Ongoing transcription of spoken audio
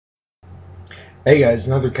Hey guys,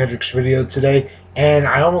 another Kedrix video today, and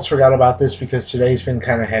I almost forgot about this because today's been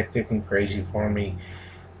kind of hectic and crazy for me.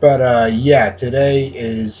 But yeah, today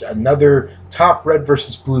is another top red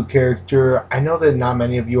versus blue character. I know that not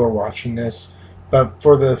many of you are watching this, but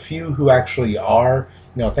for the few who actually are,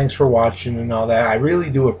 thanks for watching and all that. I really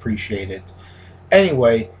do appreciate it.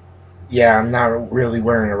 Anyway, yeah, I'm not really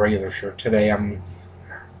wearing a regular shirt today.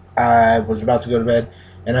 I was about to go to bed,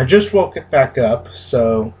 and I just woke it back up,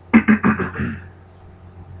 so.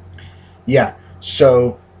 Yeah,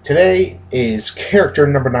 so today is character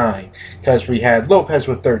number 9 because we had Lopez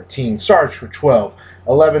with 13, Sarge with 12,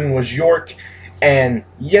 11 was York, and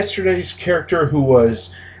yesterday's character, who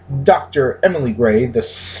was Dr. Emily Gray, the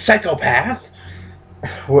psychopath,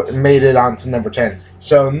 made it on to number 10.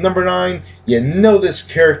 So, number 9, you know this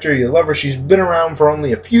character, you love her, she's been around for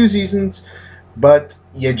only a few seasons, but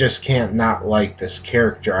you just can't not like this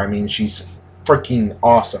character. I mean, she's freaking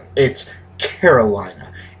awesome. It's Carolina.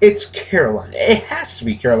 It's Carolina. It has to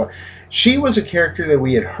be Carolina. She was a character that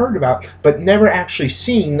we had heard about, but never actually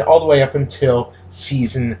seen all the way up until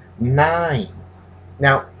season 9.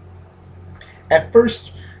 Now, at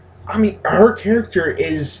first, I mean, her character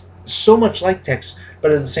is so much like Tex,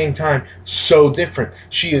 but at the same time, so different.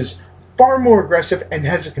 She is far more aggressive and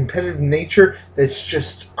has a competitive nature that's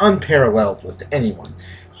just unparalleled with anyone.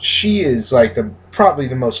 She is like probably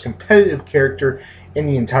the most competitive character in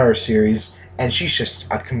the entire series, and she's just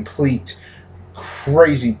a complete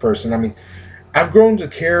crazy person. I mean, I've grown to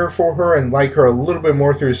care for her and like her a little bit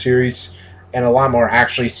more through the series, and a lot more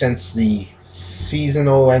actually since the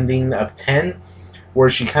seasonal ending of 10, where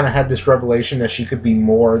she kind of had this revelation that she could be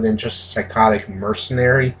more than just a psychotic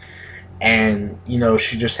mercenary. And,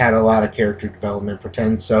 she just had a lot of character development for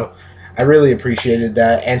 10, so I really appreciated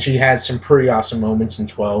that. And she had some pretty awesome moments in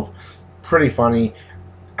 12. Pretty funny.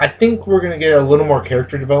 I think we're going to get a little more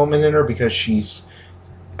character development in her because she's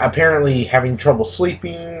apparently having trouble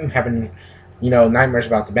sleeping, having, nightmares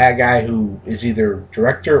about the bad guy who is either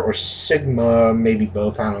Director or Sigma, maybe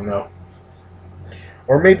both, I don't know.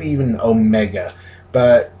 Or maybe even Omega.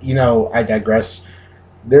 But, I digress.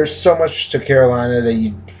 There's so much to Carolina that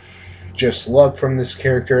you just love from this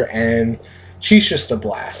character, and she's just a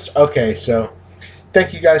blast. Okay, so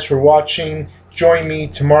thank you guys for watching. Join me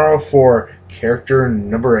tomorrow for character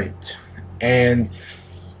number 8. And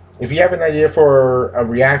if you have an idea for a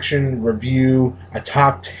reaction, review, a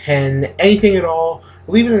top 10, anything at all,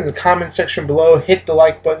 leave it in the comment section below. Hit the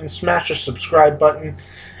like button, smash the subscribe button,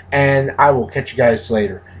 and I will catch you guys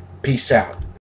later. Peace out.